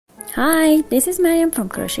Hi, this is Maryam from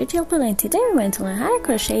Crochet Tutorial, and today we're going to learn how to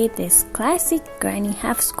crochet this classic granny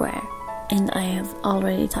half square. And I have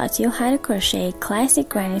already taught you how to crochet classic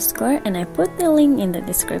granny square, and I put the link in the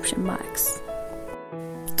description box.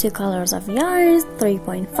 2 colors of yarn,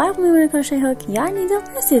 3.5mm crochet hook, yarn needle,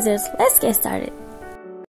 and scissors. Let's get started.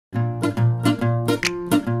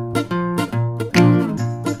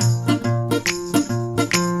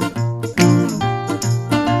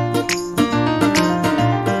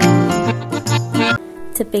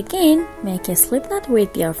 To begin, make a slip knot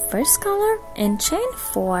with your first color and chain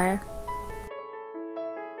 4.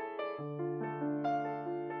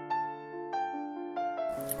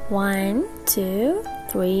 One, 2,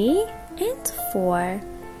 3, and 4.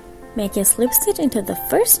 Make a slip stitch into the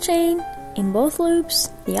first chain in both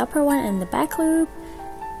loops, the upper one and the back loop,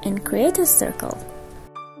 and create a circle.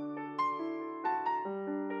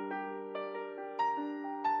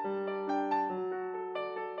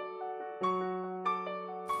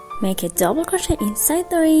 Make a double crochet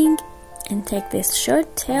inside the ring and take this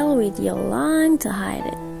short tail with your long to hide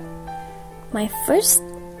it. My first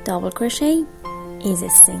double crochet is a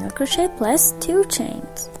single crochet plus 2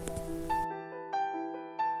 chains.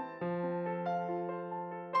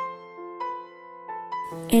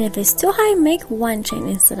 And if it's too high, make 1 chain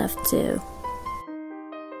instead of 2.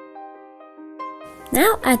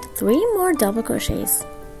 Now add 3 more double crochets.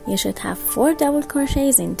 You should have 4 double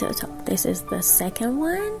crochets in total. This is the second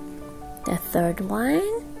one, the third one,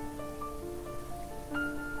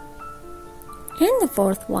 and the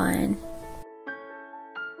fourth one.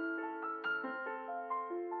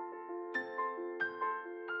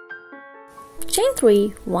 Chain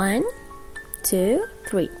 3, 1, 2,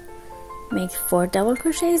 3. Make 4 double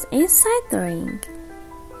crochets inside the ring.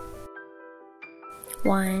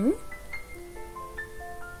 1,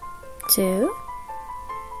 2,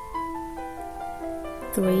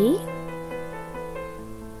 3,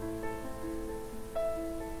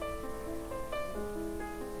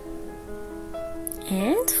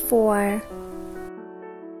 and 4.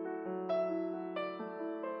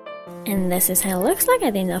 And this is how it looks like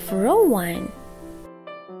at the end of row 1.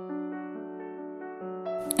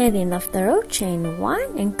 At the end of the row, chain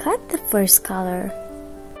 1 and cut the first color.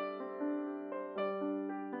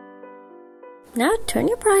 Now turn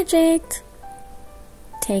your project.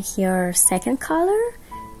 Take your second color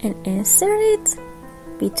and insert it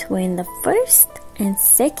between the first and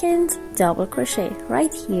second double crochet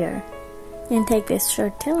right here. And take this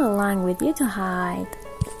short tail along with you to hide.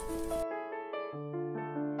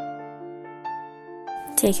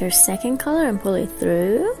 Take your second color and pull it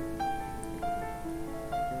through.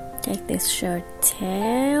 Take this short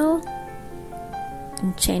tail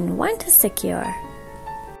and chain 1 to secure.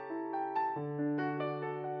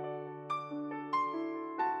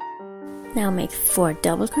 Now make 4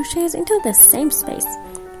 double crochets into the same space.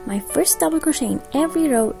 My first double crochet in every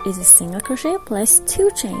row is a single crochet plus 2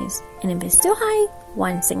 chains, and if it's too high,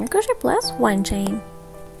 1 single crochet plus 1 chain.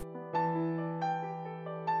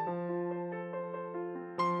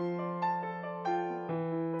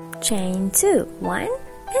 Chain 2, 1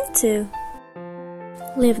 and 2.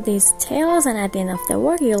 Leave these tails, and at the end of the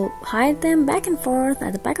work you'll hide them back and forth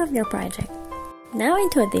at the back of your project. Now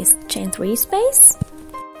into this chain 3 space,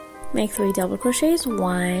 make 3 double crochets,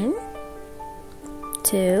 1,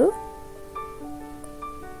 2,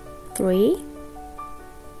 3,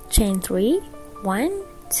 chain 3, 1,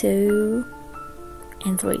 2,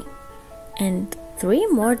 and 3, and 3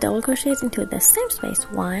 more double crochets into the same space,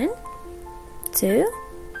 1, 2,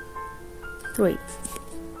 3,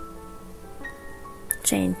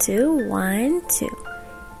 chain 2, 1, 2,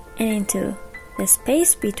 and into the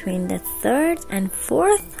space between the third and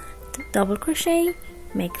fourth double crochet,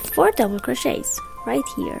 make 4 double crochets right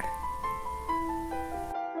here.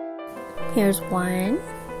 Here's 1,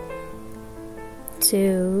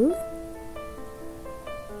 2,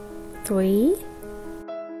 3,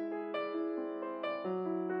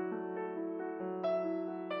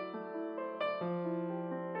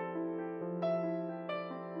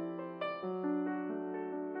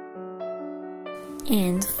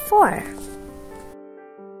 and 4.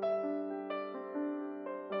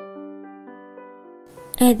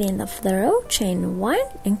 At the end of the row, chain 1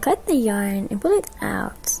 and cut the yarn and pull it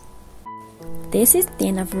out. This is the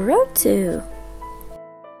end of row 2.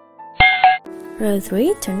 Row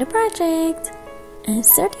 3, turn the project.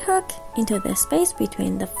 Insert the hook into the space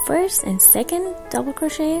between the first and second double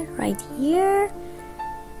crochet right here.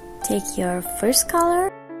 Take your first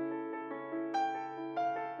color,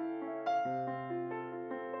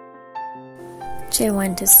 chain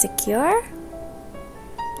 1 to secure,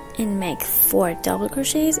 and make 4 double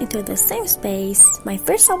crochets into the same space. My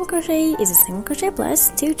first double crochet is a single crochet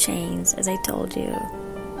plus 2 chains, as I told you.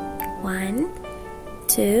 1,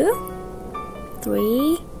 2,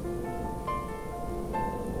 3,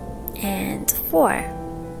 and 4.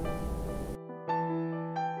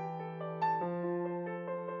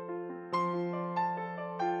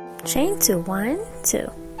 Chain 2, 1,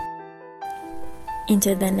 2.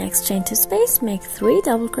 Into the next chain 2 space, make 3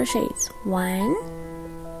 double crochets. 1,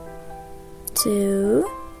 2,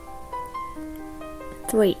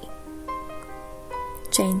 3.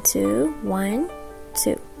 Chain 2, 1,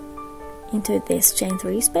 2. Into this chain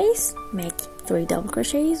 3 space, make 3 double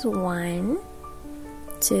crochets. 1,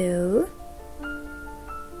 2,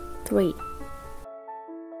 3.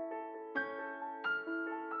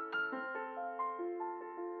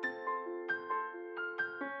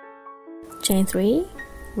 Chain 3,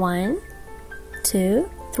 1, 2,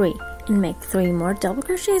 3, and make 3 more double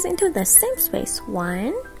crochets into the same space.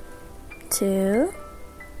 1, 2,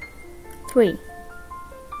 3.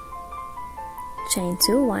 Chain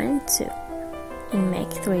 2, 1, 2, and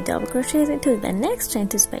make 3 double crochets into the next chain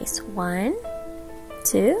 2 space. 1,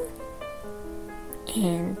 2,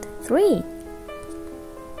 and 3.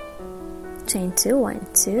 Chain 2, 1,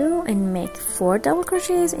 2, and make 4 double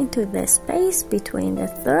crochets into the space between the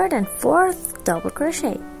third and fourth double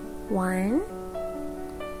crochet. 1,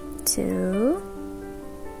 2,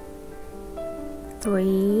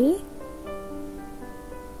 3,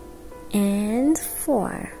 and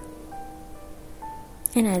 4.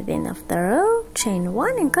 And at the end of the row, chain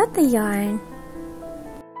 1 and cut the yarn.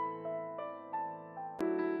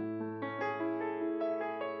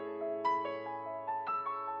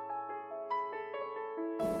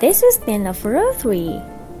 This is the end of row 3.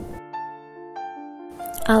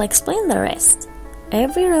 I'll explain the rest.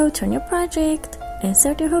 Every row, turn your project,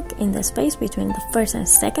 insert your hook in the space between the first and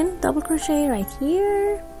second double crochet right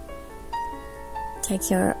here. Take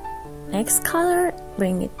your next color,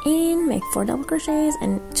 bring it in, make 4 double crochets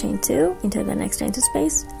and chain 2 into the next chain 2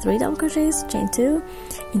 space, 3 double crochets, chain 2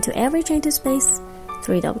 into every chain 2 space,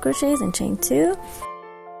 3 double crochets and chain 2.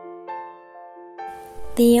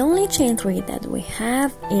 The only chain 3 that we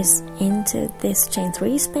have is into this chain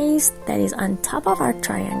 3 space that is on top of our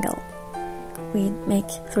triangle. We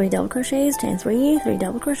make 3 double crochets, chain 3, 3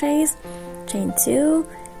 double crochets, chain 2,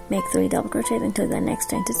 make 3 double crochets into the next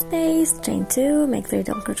chain 2 space, chain 2, make 3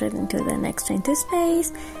 double crochets into the next chain 2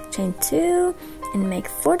 space, chain 2, and make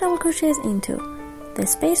 4 double crochets into the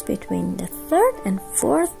space between the third and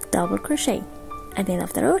fourth double crochet. At the end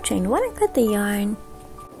of the row, chain 1 and cut the yarn.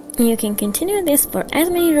 You can continue this for as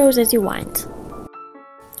many rows as you want.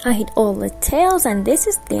 I hit all the tails and this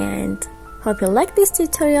is the end. Hope you like this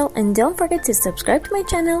tutorial and don't forget to subscribe to my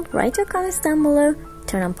channel, write your comments down below,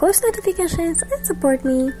 turn on post notifications and support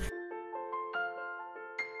me.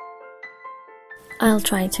 I'll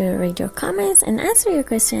try to read your comments and answer your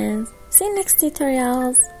questions. See you next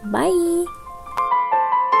tutorials. Bye!